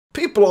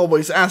People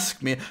always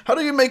ask me, how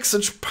do you make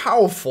such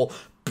powerful,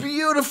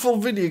 beautiful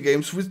video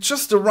games with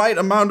just the right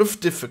amount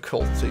of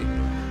difficulty?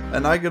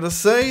 And I gotta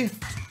say,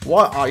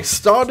 well, I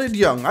started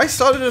young. I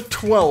started at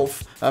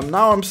 12, and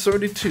now I'm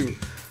 32.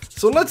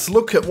 So let's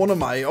look at one of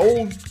my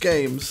old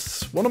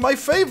games, one of my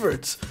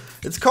favorites.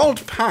 It's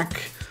called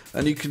Pack,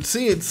 and you can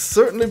see it's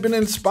certainly been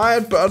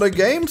inspired by other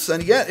games,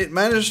 and yet it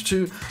managed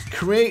to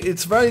create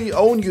its very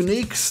own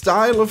unique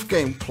style of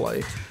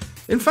gameplay.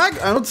 In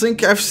fact, I don't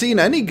think I've seen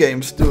any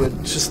games do it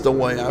just the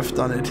way I've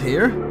done it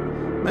here.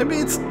 Maybe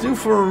it's due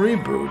for a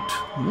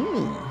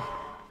reboot.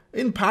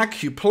 In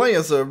Pack, you play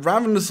as a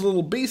ravenous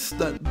little beast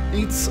that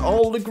eats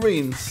all the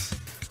greens.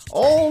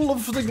 All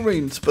of the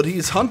greens, but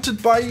he's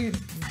hunted by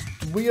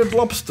weird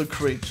lobster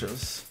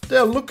creatures.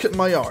 There, look at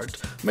my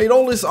art. Made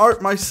all this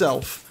art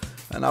myself.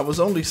 And I was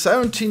only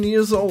 17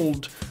 years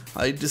old.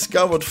 I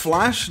discovered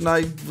Flash and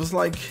I was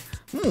like,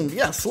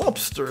 yes,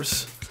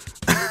 lobsters.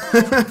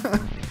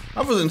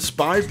 I was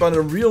inspired by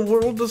the real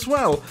world as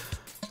well.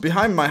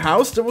 Behind my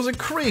house there was a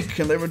creek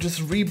and they were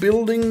just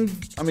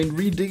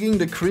redigging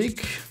the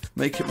creek,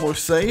 make it more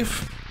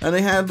safe. And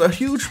they had a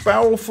huge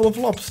barrel full of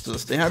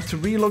lobsters. They had to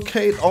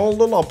relocate all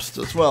the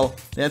lobsters. Well,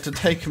 they had to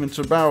take them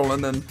into a barrel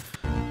and then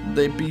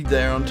they'd be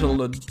there until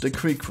the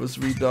creek was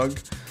redug.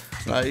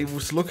 I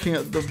was looking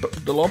at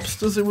the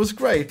lobsters, it was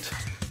great.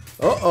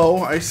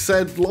 Uh-oh, I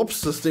said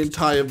lobsters the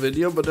entire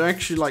video, but they're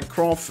actually like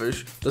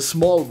crawfish, the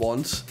small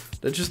ones.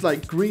 They're just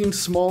like green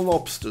small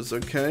lobsters,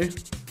 okay?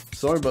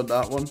 Sorry about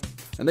that one.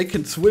 And they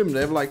can swim,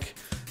 they have like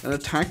an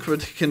attack where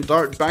they can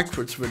dart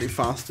backwards really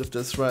fast if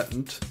they're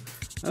threatened.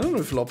 I don't know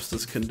if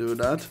lobsters can do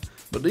that,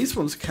 but these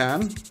ones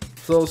can.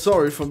 So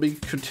sorry for me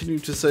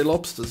continuing to say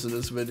lobsters in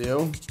this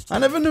video. I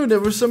never knew there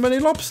were so many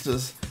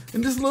lobsters. In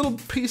this little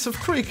piece of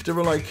creek there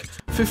were like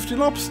 50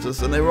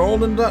 lobsters and they were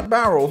all in that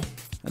barrel.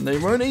 And they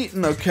weren't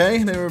eaten,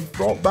 okay? They were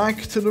brought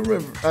back to the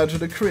river, to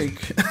the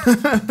creek.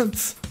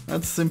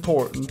 That's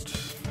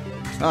important.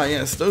 Ah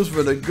yes, those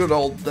were the good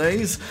old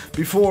days,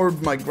 before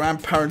my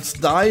grandparents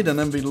died and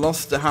then we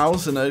lost the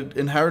house in an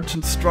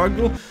inheritance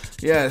struggle.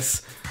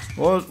 Yes,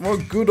 what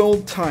good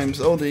old times.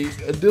 Oh, the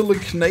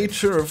idyllic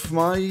nature of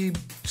my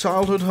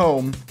childhood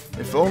home.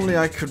 If only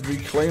I could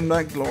reclaim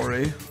that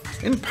glory.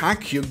 In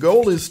Pack, your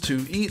goal is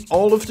to eat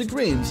all of the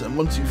greens, and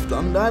once you've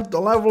done that,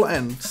 the level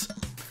ends.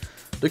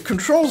 The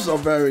controls are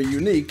very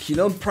unique. You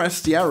don't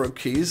press the arrow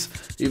keys,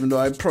 even though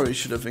I probably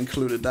should have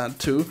included that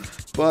too.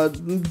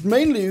 But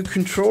mainly you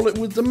control it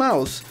with the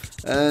mouse.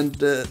 And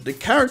the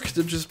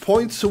character just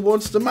points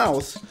towards the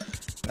mouse.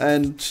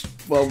 And,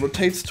 well,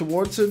 rotates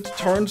towards it,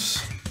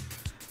 turns.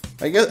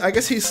 I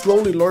guess he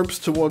slowly lurps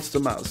towards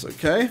the mouse,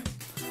 okay?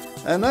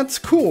 And that's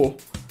cool.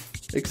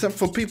 Except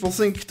for people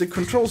think the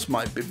controls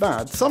might be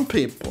bad. Some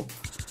people.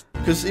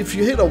 Because if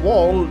you hit a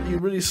wall, you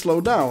really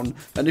slow down.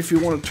 And if you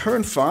want to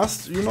turn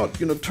fast, you're not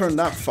going to turn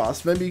that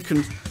fast. Maybe you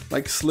can,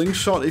 like,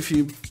 slingshot if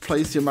you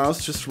place your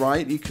mouse just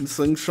right. You can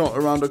slingshot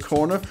around a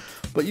corner.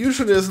 But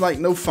usually there's, like,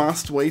 no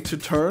fast way to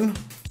turn.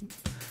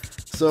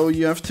 So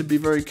you have to be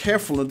very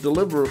careful and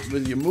deliberate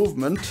with your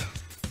movement.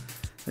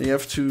 And you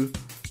have to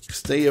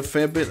stay a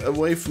fair bit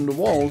away from the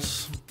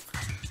walls.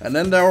 And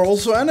then there are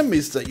also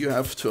enemies that you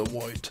have to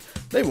avoid.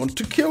 They want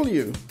to kill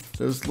you.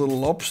 Those little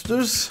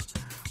lobsters.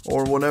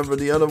 Or whatever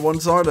the other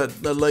ones are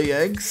that lay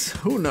eggs.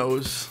 Who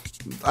knows?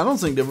 I don't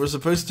think they were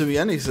supposed to be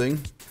anything.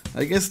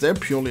 I guess they're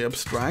purely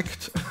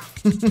abstract.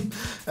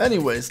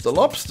 Anyways, the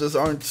lobsters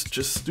aren't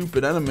just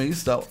stupid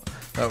enemies that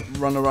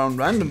run around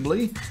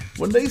randomly.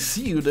 When they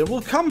see you, they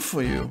will come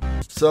for you.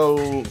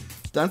 So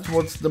that's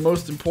what's the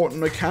most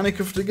important mechanic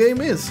of the game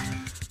is.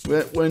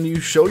 When you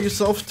show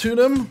yourself to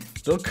them,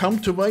 they'll come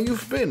to where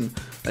you've been.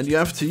 And you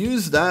have to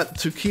use that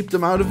to keep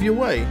them out of your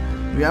way.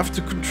 You have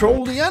to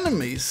control the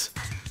enemies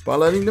by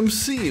letting them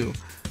see you.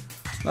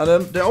 Now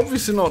they're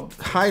obviously not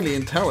highly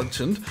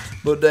intelligent,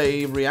 but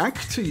they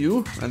react to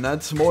you, and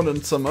that's more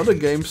than some other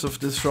games of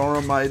this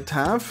genre might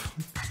have.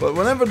 But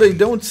whenever they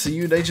don't see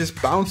you, they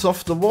just bounce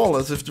off the wall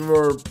as if they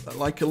were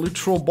like a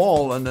literal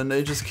ball, and then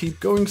they just keep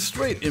going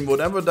straight in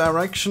whatever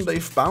direction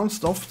they've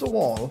bounced off the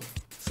wall.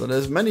 So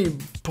there's many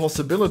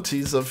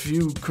possibilities of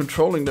you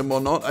controlling them or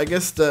not. I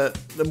guess the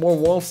more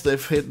walls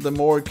they've hit, the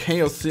more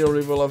chaos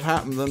theory will have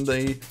happened and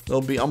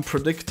they'll be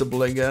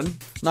unpredictable again.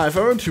 Now, if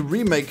I were to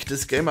remake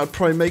this game, I'd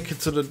probably make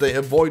it so that they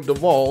avoid the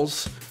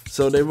walls.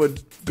 So they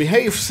would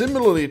behave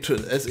similarly to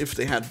as if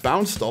they had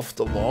bounced off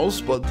the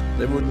walls, but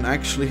they wouldn't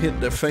actually hit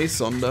their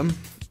face on them.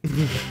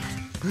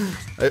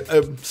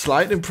 A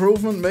slight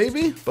improvement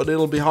maybe, but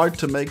it'll be hard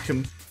to make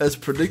them as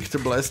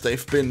predictable as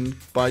they've been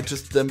by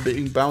just them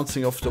being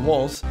bouncing off the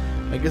walls.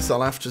 I guess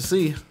I'll have to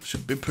see.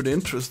 Should be pretty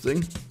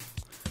interesting.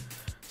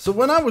 So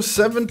when I was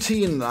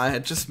 17, I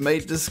had just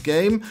made this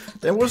game.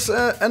 There was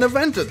an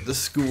event at the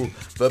school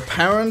where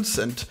parents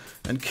and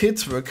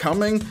kids were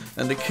coming,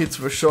 and the kids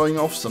were showing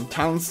off some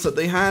talents that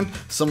they had.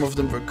 Some of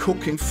them were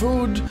cooking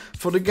food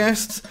for the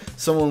guests,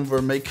 some of them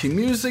were making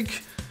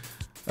music.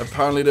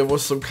 Apparently there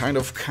was some kind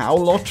of cow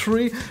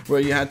lottery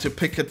where you had to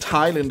pick a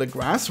tile in the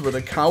grass where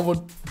the cow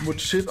would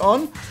shit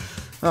on.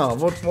 Oh,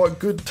 what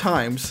good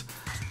times.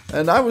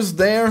 And I was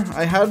there,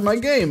 I had my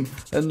game,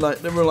 and like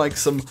there were like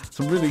some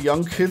really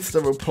young kids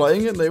that were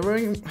playing it, and they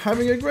were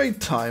having a great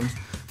time.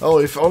 Oh,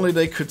 if only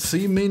they could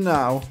see me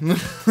now.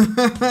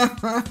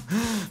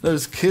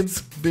 Those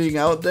kids being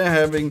out there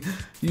having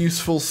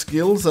useful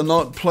skills and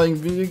not playing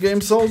video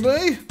games all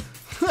day?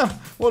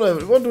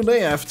 What do they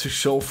have to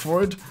show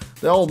for it?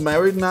 They're all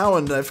married now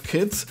and have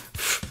kids?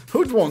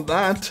 Who'd want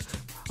that?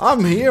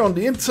 I'm here on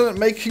the internet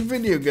making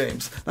video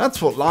games.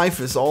 That's what life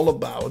is all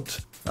about.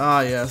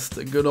 Ah yes,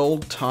 the good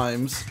old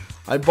times.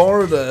 I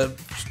borrowed a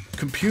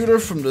computer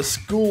from the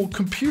school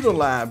computer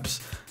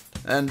labs,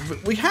 and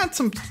we had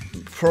some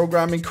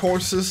programming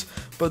courses,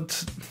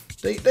 but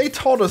they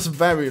taught us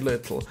very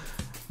little.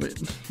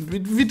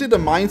 We did a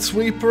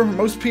Minesweeper.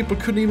 Most people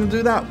couldn't even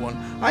do that one.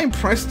 I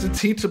impressed the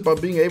teacher by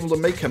being able to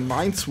make a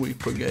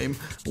Minesweeper game.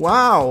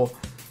 Wow!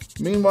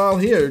 Meanwhile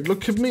here,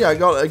 look at me, I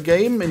got a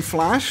game in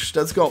Flash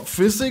that's got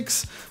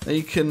physics, and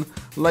you can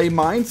lay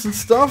mines and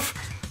stuff.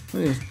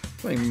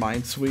 Playing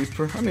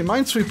Minesweeper. I mean,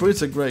 Minesweeper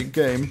is a great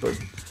game, but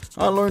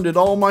I learned it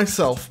all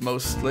myself,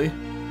 mostly.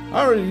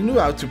 I already knew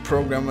how to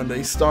program when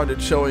they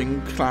started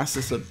showing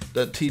classes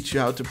that teach you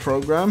how to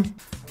program.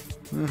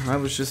 I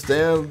was just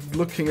there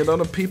looking at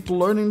other people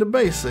learning the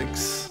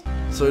basics.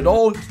 So it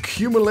all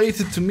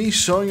accumulated to me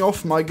showing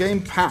off my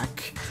game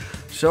Pack,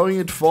 showing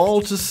it for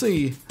all to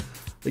see.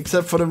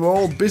 Except for they were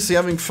all busy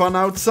having fun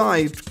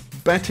outside,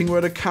 betting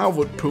where the cow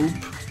would poop,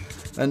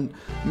 and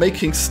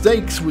making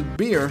steaks with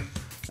beer.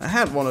 I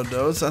had one of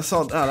those. I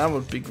thought, that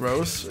would be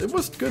gross. It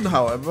was good,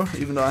 however,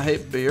 even though I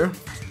hate beer.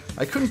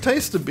 I couldn't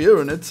taste the beer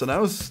in it, so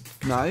that was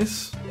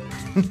nice.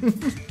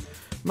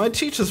 My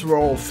teachers were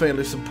all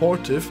fairly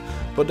supportive,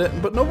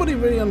 but nobody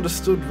really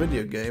understood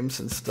video games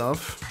and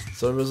stuff.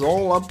 So it was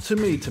all up to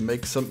me to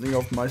make something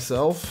of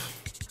myself.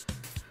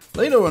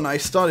 Later when I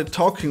started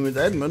talking with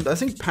Edmund, I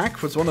think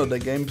Pack was one of the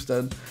games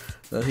that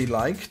he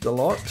liked a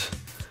lot.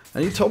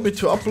 And he told me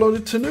to upload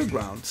it to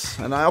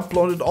Newgrounds, and I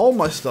uploaded all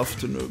my stuff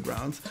to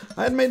Newgrounds.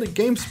 I had made the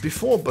games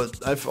before,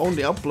 but I've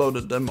only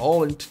uploaded them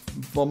all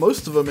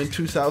most of them in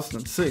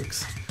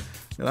 2006.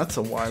 Yeah, that's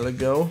a while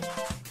ago.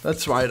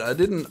 That's right, I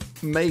didn't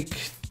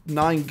make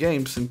 9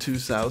 games in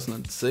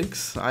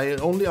 2006. I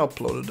only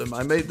uploaded them.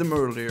 I made them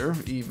earlier,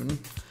 even.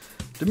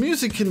 The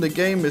music in the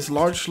game is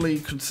largely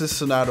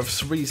consistent out of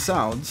 3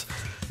 sounds.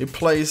 It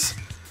plays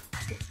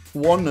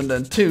 1 and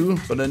then 2,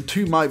 but then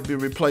 2 might be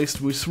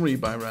replaced with 3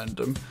 by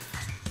random.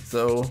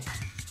 So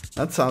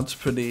that sounds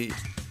pretty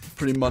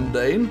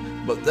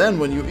mundane. But then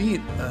when you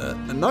eat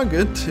a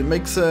nugget, it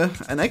makes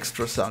an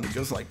extra sound. It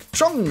goes like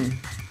chung,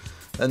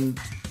 and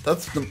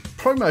that's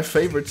probably my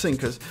favorite thing,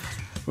 because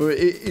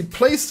it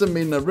plays them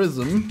in a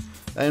rhythm,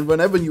 and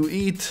whenever you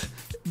eat,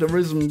 the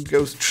rhythm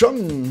goes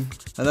chung,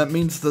 and that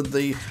means that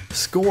the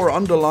score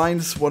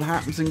underlines what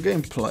happens in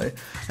gameplay.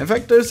 In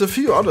fact, there's a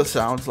few other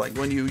sounds, like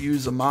when you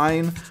use a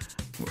mine.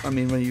 I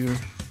mean,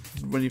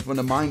 when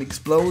a mine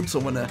explodes,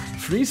 or when a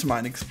freeze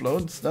mine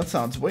explodes. That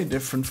sounds way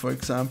different, for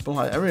example.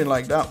 I really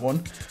like that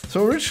one.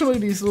 So originally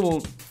these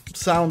little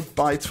sound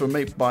bites were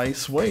made by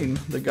Swain,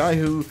 the guy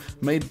who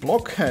made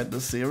Blockhead,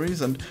 the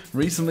series, and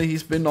recently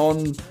he's been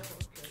on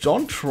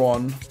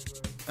Jontron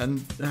and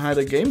had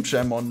a game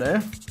jam on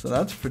there, so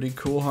that's pretty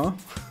cool, huh?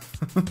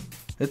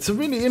 It's a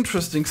really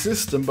interesting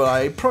system, but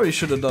I probably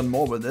should have done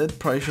more with it.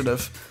 Probably should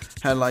have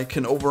had like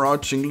an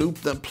overarching loop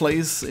that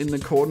plays in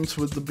accordance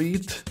with the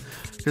beat,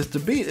 because the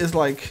beat is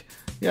like,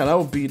 yeah, that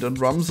would be the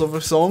drums of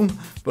a song,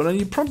 but then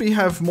you probably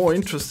have more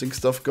interesting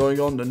stuff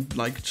going on than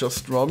like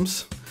just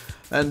drums.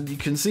 And you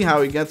can see how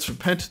it gets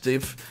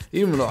repetitive,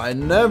 even though I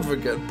never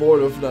get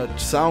bored of that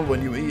sound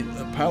when you eat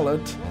a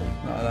pellet.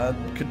 That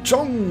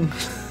ka-chong!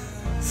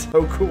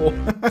 So cool.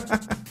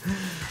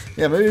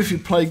 Yeah, maybe if you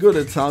play good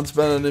it sounds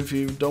better than if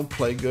you don't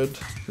play good.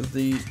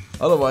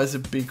 Otherwise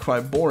it'd be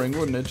quite boring,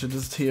 wouldn't it, to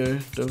just hear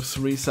those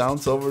 3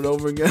 sounds over and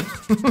over again.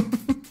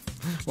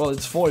 Well,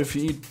 it's 4 if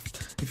you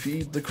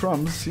eat the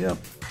crumbs, yeah.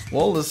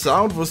 Well, the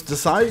sound was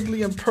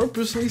decidedly and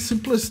purposely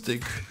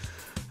simplistic.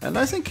 And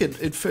I think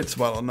it fits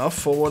well enough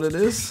for what it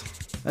is.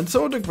 And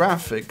so are the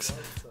graphics.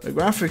 The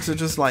graphics are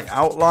just like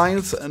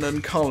outlines and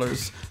then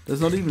colors. There's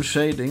not even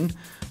shading.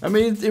 I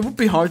mean, it would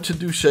be hard to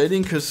do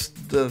shading because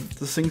the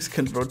things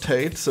can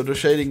rotate, so the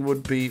shading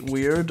would be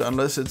weird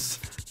unless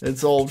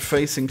it's all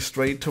facing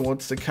straight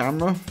towards the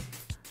camera.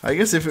 I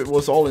guess if it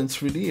was all in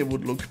 3D, it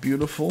would look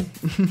beautiful.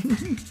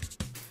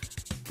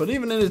 But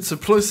even in its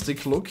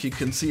simplistic look, you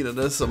can see that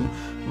there's some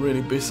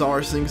really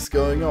bizarre things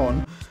going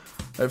on.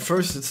 At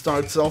first it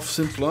starts off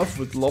simple enough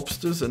with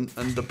lobsters and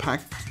the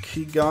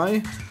Packy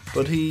guy,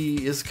 but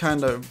he is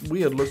kind of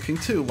weird looking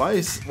too. Why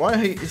is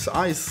his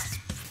eyes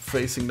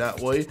facing that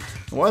way?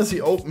 And why does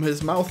he open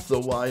his mouth so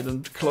wide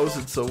and close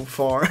it so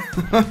far?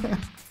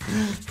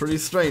 Pretty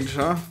strange,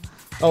 huh?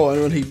 Oh,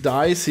 and when he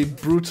dies, he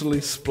brutally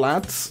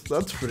splats.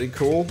 That's pretty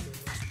cool.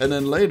 And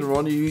then later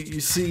on, you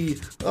see,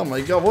 oh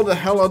my god, what the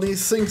hell are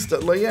these things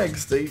that lay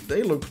eggs?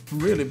 They look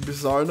really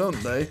bizarre,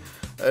 don't they?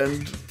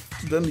 And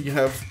then you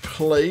have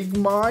plague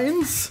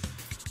mines.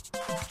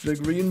 The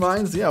green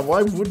mines? Yeah,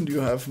 why wouldn't you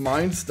have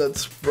mines that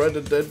spread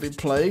a deadly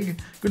plague?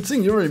 Good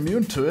thing you're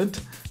immune to it,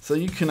 so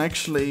you can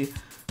actually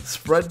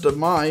spread the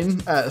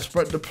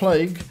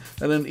plague,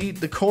 and then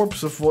eat the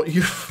corpse of what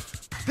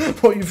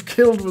you've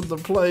killed with the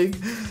plague,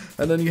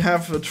 and then you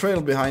have a trail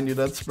behind you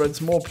that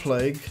spreads more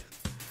plague.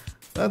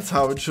 That's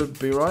how it should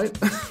be, right?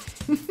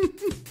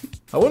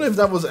 I wonder if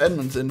that was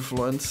Edmund's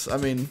influence. I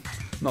mean,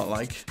 not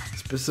like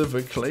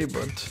specifically,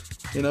 but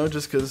you know,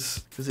 just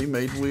because he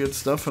made weird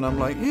stuff, and I'm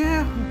like,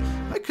 yeah,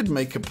 I could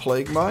make a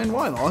plague mine,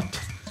 why not?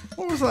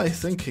 What was I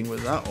thinking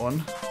with that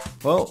one?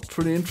 Well,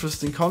 pretty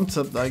interesting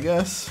concept, I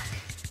guess.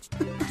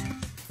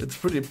 It's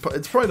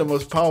probably the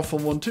most powerful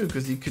one too,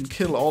 because you can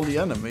kill all the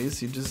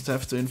enemies, you just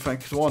have to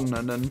infect one,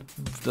 and then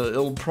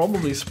it'll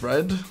probably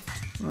spread.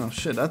 Oh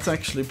shit, that's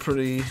actually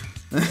pretty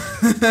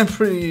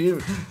pretty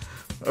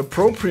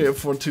appropriate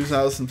for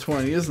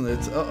 2020, isn't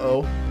it?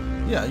 Uh-oh.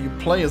 Yeah, you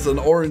play as an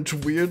orange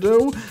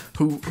weirdo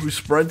who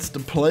spreads the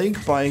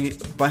plague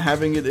by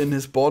having it in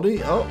his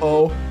body.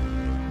 Uh-oh.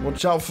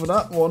 Watch out for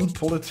that one,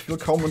 political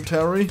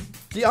commentary.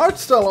 The art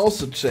style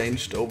also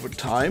changed over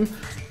time.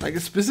 Like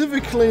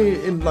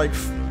specifically in like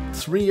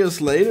 3 years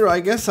later,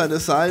 I guess I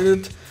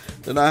decided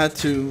that I had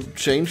to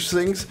change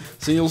things.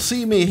 So you'll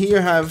see me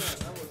here have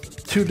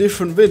 2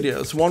 different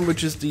videos. One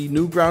which is the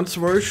Newgrounds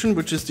version,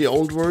 which is the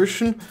old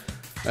version.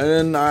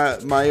 And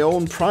then my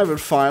own private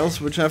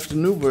files, which have the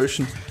new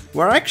version,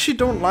 where I actually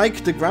don't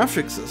like the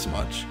graphics as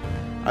much.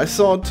 I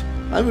thought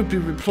I would be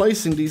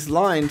replacing these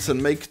lines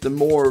and make them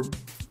more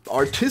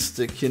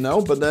artistic, you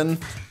know, but then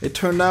it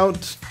turned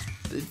out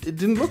it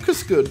didn't look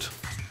as good.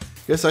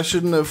 Guess I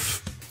shouldn't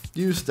have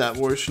used that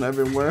version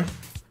everywhere.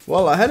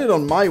 Well, I had it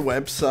on my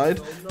website,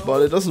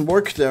 but it doesn't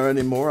work there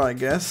anymore, I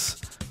guess.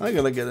 I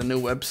gotta get a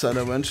new website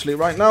eventually.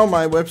 Right now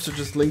my website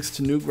just links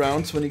to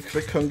Newgrounds when you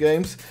click on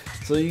games,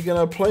 so you're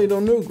gonna play it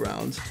on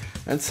Newgrounds.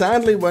 And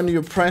sadly, when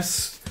you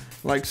press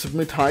like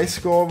submit high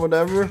score or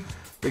whatever,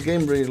 the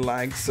game really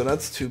lags, so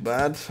that's too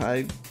bad.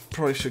 I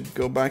probably should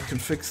go back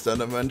and fix that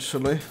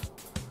eventually.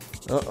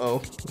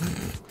 Uh-oh.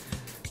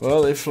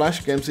 Well, if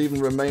Flash games even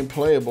remain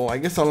playable, I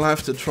guess I'll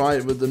have to try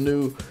it with the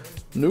new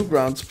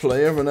Newgrounds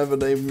player whenever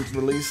they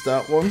release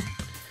that one.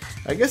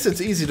 I guess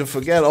it's easy to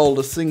forget all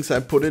the things I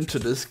put into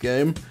this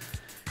game.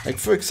 Like,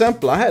 for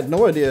example, I had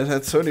no idea it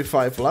had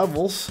 35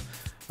 levels.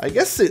 I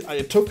guess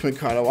it took me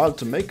quite a while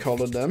to make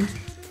all of them.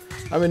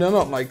 I mean, they're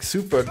not like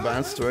super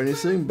advanced or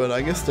anything, but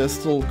I guess there's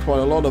still quite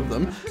a lot of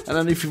them. And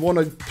then if you want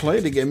to play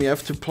the game, you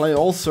have to play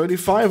all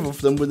 35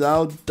 of them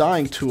without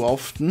dying too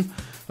often.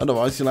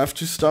 Otherwise, you'll have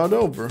to start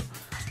over.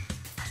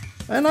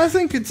 And I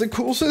think it's a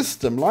cool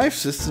system. Life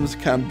systems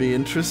can be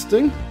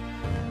interesting.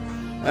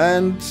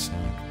 And,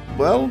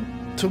 well,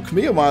 it took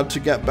me a while to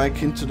get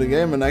back into the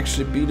game and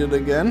actually beat it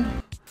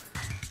again.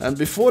 And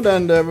before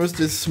then, there was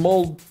this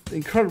small,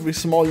 incredibly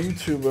small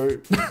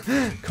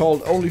YouTuber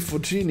called Only for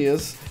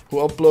Genius who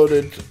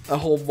uploaded a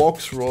whole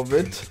walkthrough of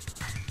it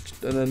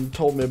and then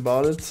told me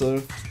about it.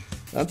 So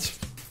that's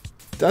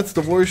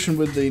the version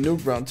with the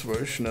Newgrounds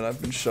version that I've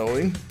been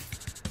showing.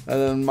 And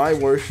then my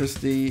version is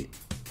the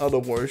other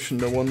version,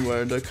 the one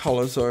where the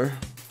colors are,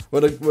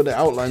 where the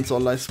outlines are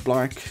less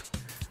black.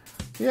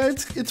 Yeah,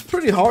 it's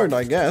pretty hard,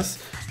 I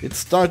guess. It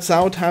starts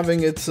out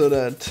having it so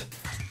that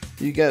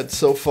you get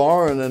so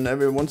far, and then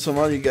every once in a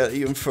while you get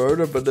even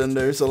further, but then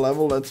there's a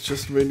level that's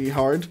just really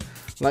hard.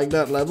 Like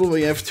that level where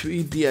you have to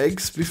eat the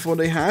eggs before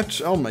they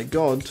hatch. Oh my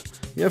god,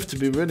 you have to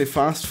be really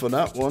fast for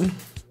that one.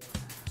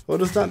 Or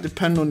does that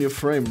depend on your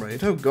frame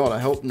rate? Oh god, I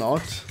hope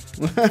not.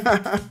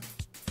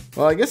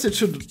 Well, I guess it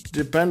should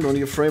depend on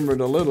your frame rate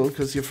a little,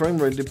 because your frame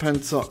rate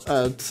depends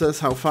on, says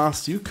how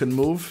fast you can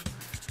move.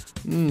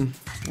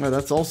 Well,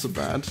 that's also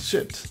bad.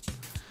 Shit.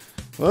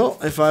 Well,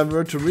 if I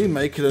were to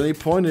remake it at any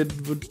point,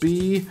 it would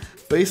be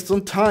based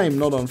on time,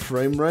 not on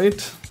frame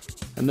rate.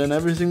 And then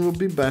everything would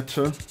be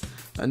better.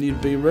 And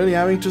you'd be really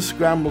having to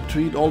scramble to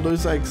eat all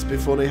those eggs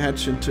before they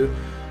hatch into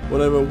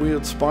whatever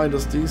weird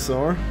spiders these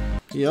are.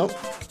 Yep.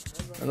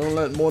 And don't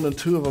let more than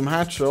 2 of them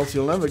hatch, or else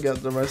you'll never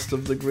get the rest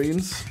of the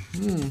greens.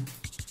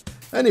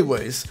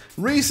 Anyways,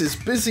 Reese is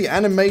busy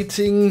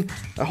animating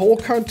a whole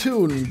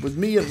cartoon with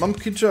me and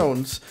Monkey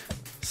Jones.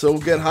 So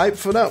get hyped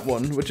for that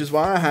one, which is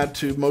why I had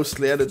to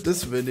mostly edit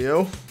this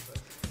video.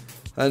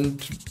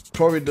 And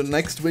probably the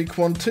next week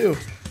one too.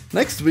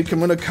 Next week I'm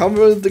gonna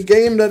cover the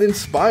game that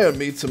inspired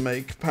me to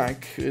make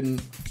Pac in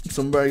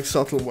some very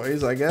subtle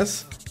ways, I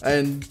guess.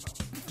 And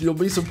you'll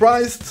be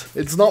surprised,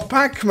 it's not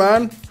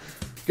Pac-Man.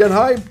 Get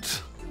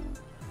hyped.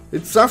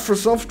 It's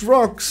Saffrosoft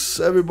Rocks,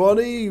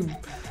 everybody.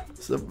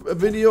 It's a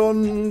video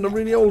on a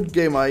really old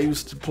game I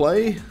used to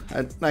play.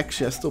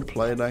 Actually, I still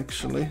play it,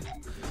 actually.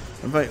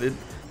 In fact,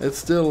 it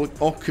still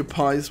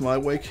occupies my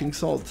waking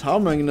thoughts. How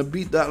am I going to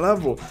beat that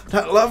level?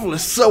 That level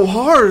is so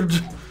hard!